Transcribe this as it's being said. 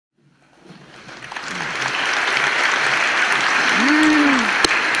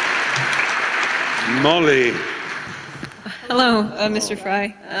Molly. Hello, Mr.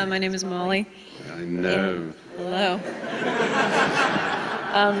 Fry. My name is Molly. I know. Hello.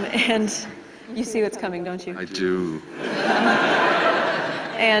 And you see what's coming, don't you? I do.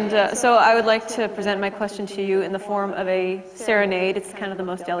 And so I would like to present my question to you in the form of a serenade. It's kind of the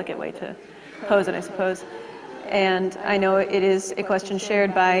most delicate way to pose it, I suppose. And I know it is a question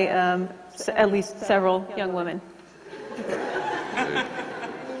shared by at least several young women.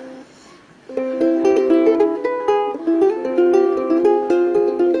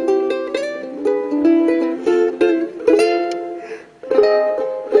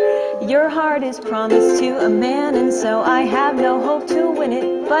 Your heart is promised to a man, and so I have no hope to win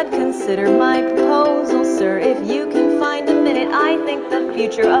it. But consider my proposal, sir, if you can find a minute. I think the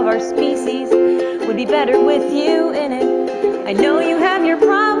future of our species would be better with you in it. I know you have your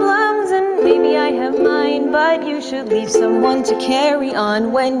problems, and maybe I have mine, but you should leave someone to carry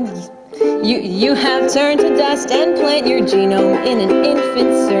on when you have turned to dust and plant your genome in an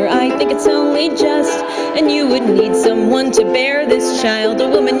infant, sir. I think it's only just, and you would need someone to bear this child, a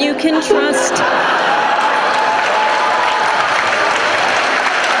woman you can trust.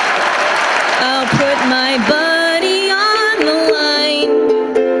 I'll put my buddy on the line,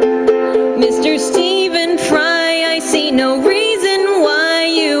 Mr. Stephen Fry. I see no reason why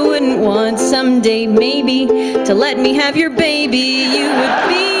you wouldn't want someday maybe to let me have your baby. You would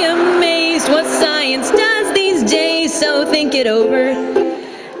be amazed what science does these days, so think it over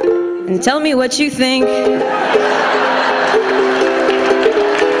and tell me what you think.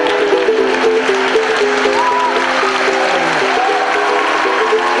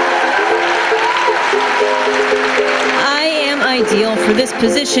 Ideal for this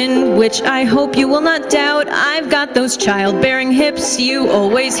position, which I hope you will not doubt. I've got those childbearing hips you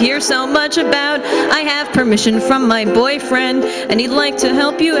always hear so much about. I have permission from my boyfriend, and he'd like to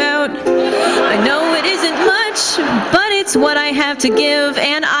help you out. I know it isn't much, but it's what I have to give.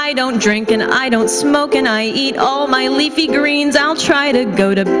 And I don't drink, and I don't smoke, and I eat all my leafy greens. I'll try to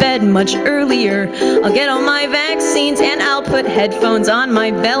go to bed much earlier. I'll get all my vaccines, and I'll put headphones on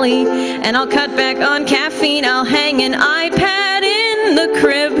my belly, and I'll cut back on caffeine. I'll hang an iPad in the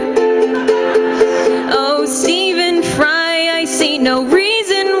crib. Oh, Stephen Fry, I see no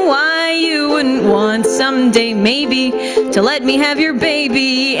reason why you wouldn't want someday maybe to let me have your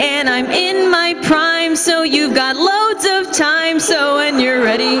baby. And I'm in my prime, so you've got loads of time. So when you're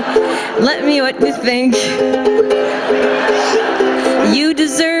ready, let me know what you think. You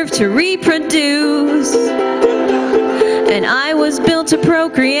deserve to reproduce, and I was built to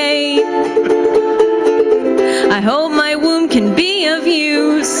procreate. I hope my womb can be of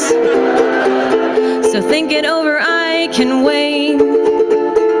use, so think it over, I can wait.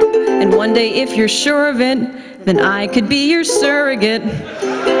 And one day if you're sure of it, then I could be your surrogate.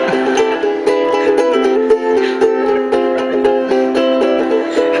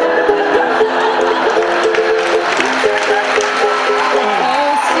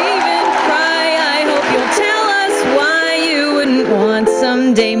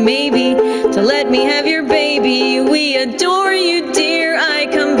 Someday maybe to let me have your baby. We adore you, dear. I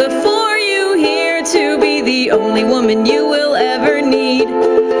come before you here to be the only woman you will ever need.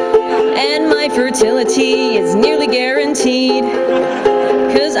 And my fertility is nearly guaranteed,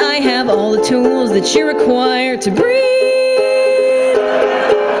 'cause I have all the tools that you require to breed.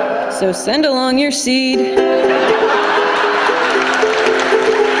 So send along your seed.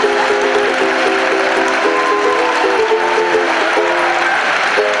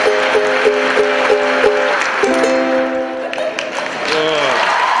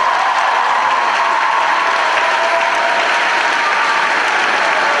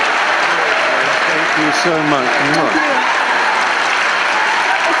 So much.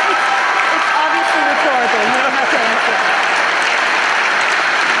 It's obviously rhetorical. You don't have to answer.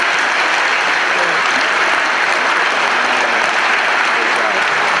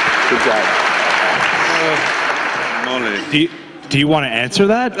 Good job. Molly. Do you want to answer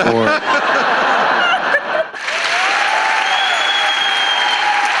that, or?